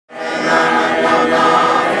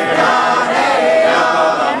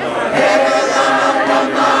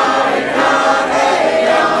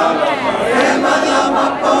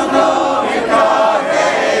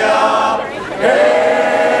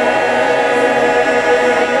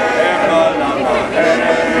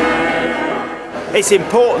It's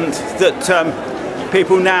important that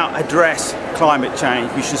people now address climate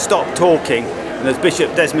change. We should stop talking, and as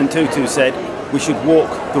Bishop Desmond Tutu said, we should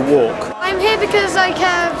walk the walk. I'm here because I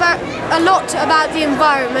care a lot about the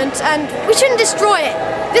environment, and we shouldn't destroy it.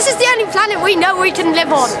 This is the only planet we know we can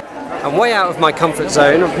live on. I'm way out of my comfort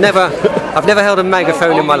zone. I've never held a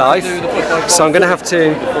megaphone in my life, so I'm going to have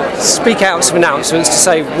to speak out some announcements to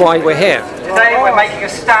say why we're here. Today we're making a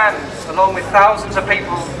stand along with thousands of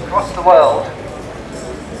people across the world.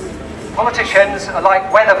 Politicians are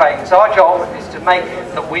like weather vanes. Our job is to make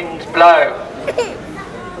the wind blow.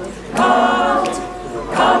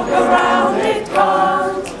 Can't go round it,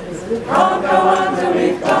 can't go under,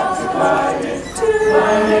 we've got to climb it,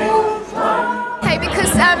 Okay,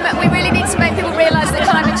 because we really need to make people realise that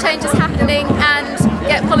climate change is happening and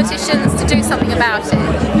get politicians to do something about it.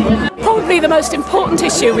 Probably the most important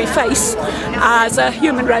issue we face as a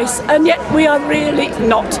human race, and yet we are really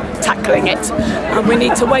not tackling it, and we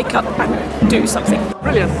need to wake up and do something.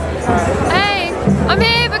 Brilliant. Hey, I'm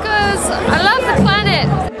here because I love the planet.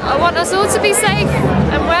 I want us all to be safe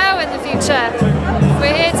and well in the future.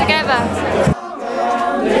 We're here together.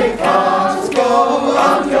 We've got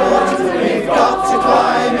to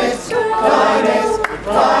climb it,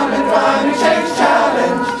 climate change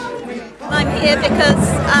challenge. I'm here because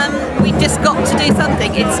we've just got to do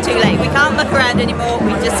something. It's too late. We can't look around anymore.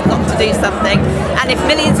 We've just got to do something. And if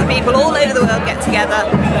millions of people all over the world get together,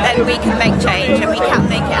 then we can make change and we can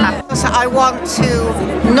make it happen. I want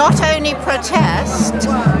to not only protest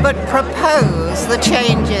but propose the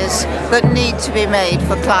changes that need to be made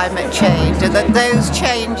for climate change, and that those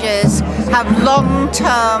changes have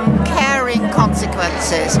long-term caring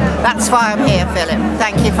consequences. That's why I'm here, Philip.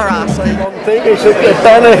 Thank you for asking. One thing is that the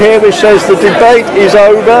banner here which says the debate is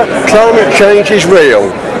over, climate change is real.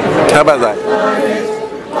 How about that?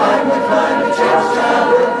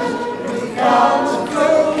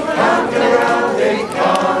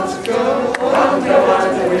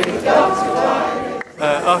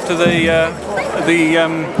 After the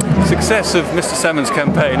success of Mr. Salmon's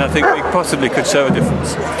campaign, I think we possibly could show a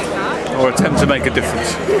difference, or attempt to make a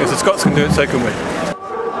difference. If the Scots can do it, so can we.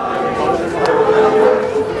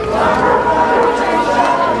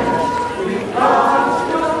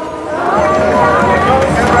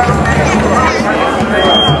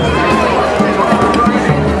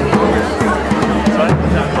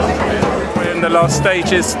 The last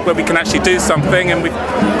stages where we can actually do something, and we've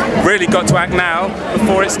really got to act now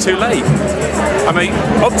before it's too late. I'm an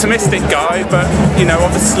optimistic guy, but you know,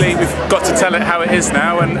 obviously we've got to tell it how it is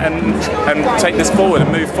now and take this forward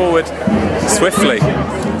and move forward swiftly.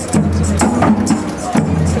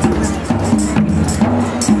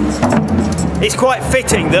 It's quite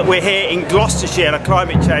fitting that we're here in Gloucestershire at a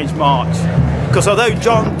climate change march, because although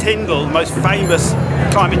John Tyndall, the most famous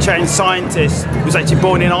climate change scientist, was actually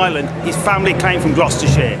born in Ireland, his family came from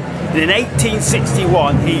Gloucestershire. And in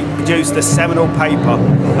 1861 he produced a seminal paper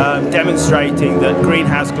demonstrating that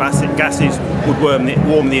greenhouse gases would warm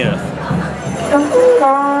the earth.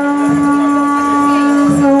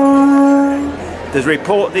 There's a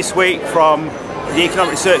report this week from the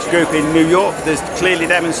Economic Research Group in New York that's clearly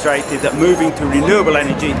demonstrated that moving to renewable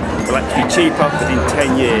energy will actually be cheaper within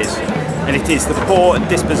 10 years. And it is the poor and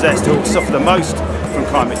dispossessed who will suffer the most from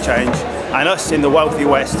climate change, and us in the wealthy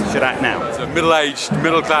West should act now. As a middle-aged,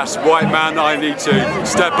 middle-class white man, I need to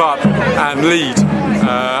step up and lead.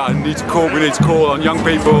 We need to call on young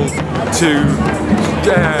people to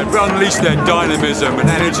unleash their dynamism and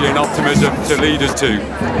energy and optimism to lead us too.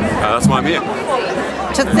 That's why I'm here.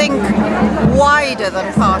 To think wider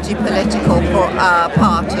than political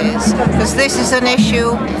parties, because this is an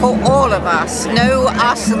issue for all of us, no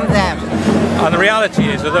us and them. And the reality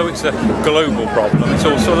is, although it's a global problem, it's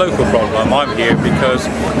also a local problem. I'm here because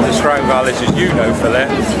the Stroud Valley, as you know,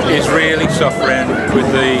 Philip, is really suffering with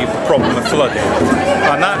the problem of flooding.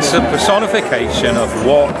 And that's a personification of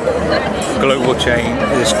what global change,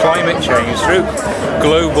 this climate change through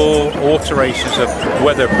global alterations of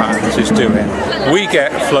weather patterns is doing. We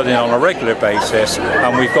get flooding on a regular basis,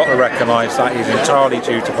 and we've got to recognise that is entirely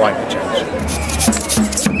due to climate change.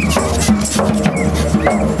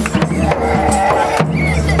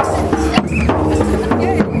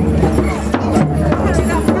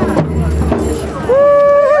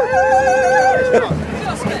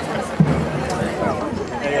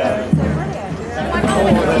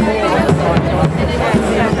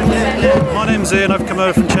 My name's Ian, I've come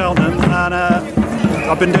over from Cheltenham, and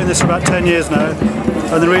I've been doing this for about 10 years now,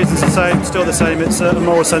 and the reason's the same, still the same. It's a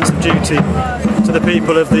moral sense of duty to the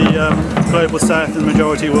people of the global south and the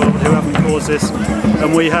majority world who haven't caused this,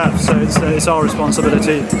 and we have, so it's our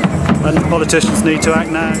responsibility, and politicians need to act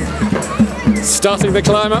now. starting the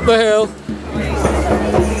climb up the hill.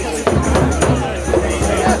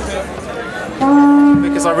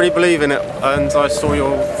 Because I really believe in it, and I saw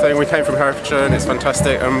your thing. We came from Herefordshire and it's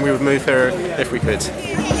fantastic, and we would move here if we could.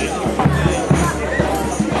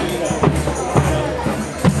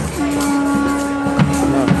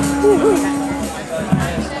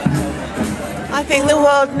 I think the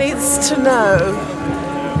world needs to know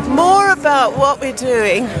more about what we're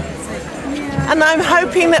doing, and I'm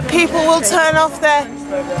hoping that people will turn off their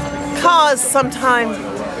cars sometime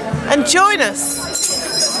and join us.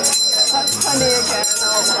 That's funny again.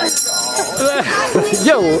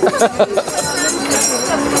 Yo!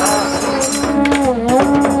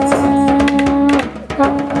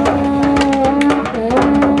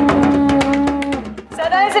 So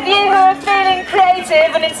those of you who are feeling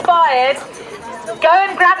creative and inspired, go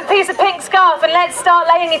and grab a piece of pink scarf and let's start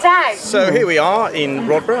laying it out. So here we are in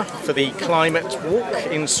Rodborough for the Climate Walk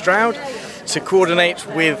in Stroud to coordinate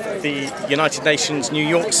with the United Nations New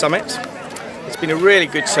York Summit. It's been a really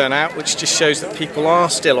good turnout, which just shows that people are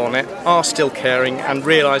still on it, are still caring, and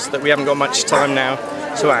realise that we haven't got much time now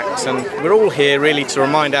to act. And we're all here really to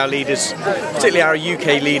remind our leaders, particularly our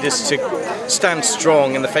UK leaders, to stand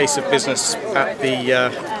strong in the face of business at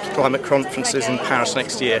the climate conferences in Paris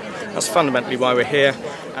next year. That's fundamentally why we're here.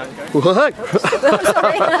 Well done,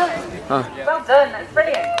 that's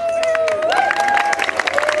brilliant.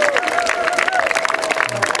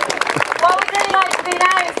 What we'd really like to do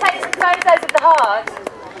now is take some photos of the heart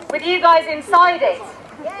with you guys inside it.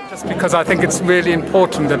 Just because I think it's really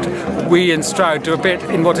important that we in Stroud do a bit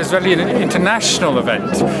in what is really an international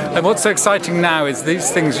event. And what's so exciting now is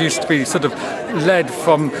these things used to be sort of led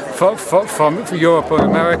from Europe or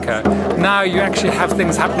America. Now you actually have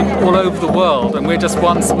things happening all over the world, and we're just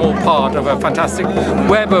one small part of a fantastic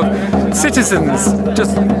web of citizens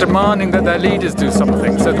just demanding that their leaders do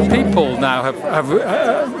something. So the people now have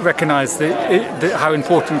recognised how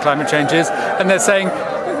important climate change is, and they're saying,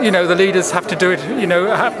 you know, the leaders have to do it, you know,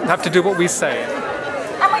 have to do what we say.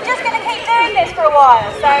 And we're just going to keep doing this for a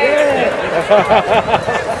while, so...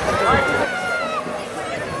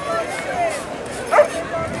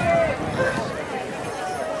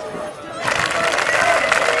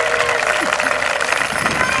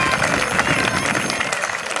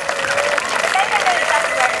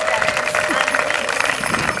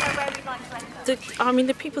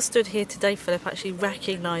 The people stood here today, Philip, actually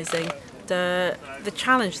recognising the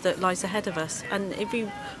challenge that lies ahead of us, and if we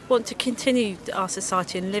want to continue our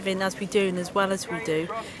society and live in as we do and as well as we do,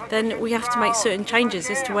 then we have to make certain changes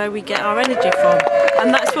as to where we get our energy from,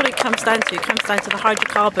 and that's what it comes down to. It comes down to the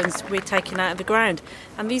hydrocarbons we're taking out of the ground,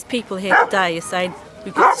 and these people here today are saying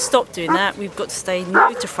we've got to stop doing that, we've got to stay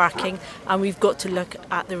no to fracking, and we've got to look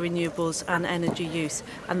at the renewables and energy use,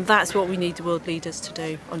 and that's what we need the world leaders to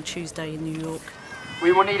do on Tuesday in New York.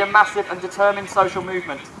 We will need a massive and determined social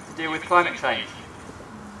movement to deal with climate change.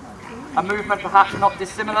 A movement perhaps not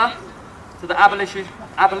dissimilar to the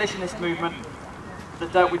abolitionist movement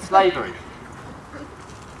that dealt with slavery.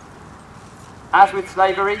 As with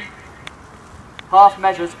slavery, half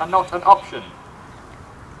measures are not an option.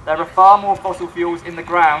 There are far more fossil fuels in the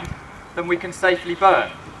ground than we can safely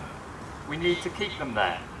burn. We need to keep them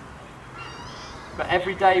there. But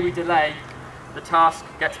every day we delay, the task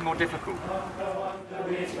gets more difficult.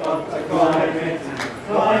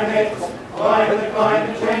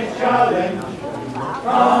 Climate change challenge.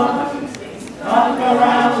 Come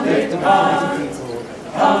around it, come.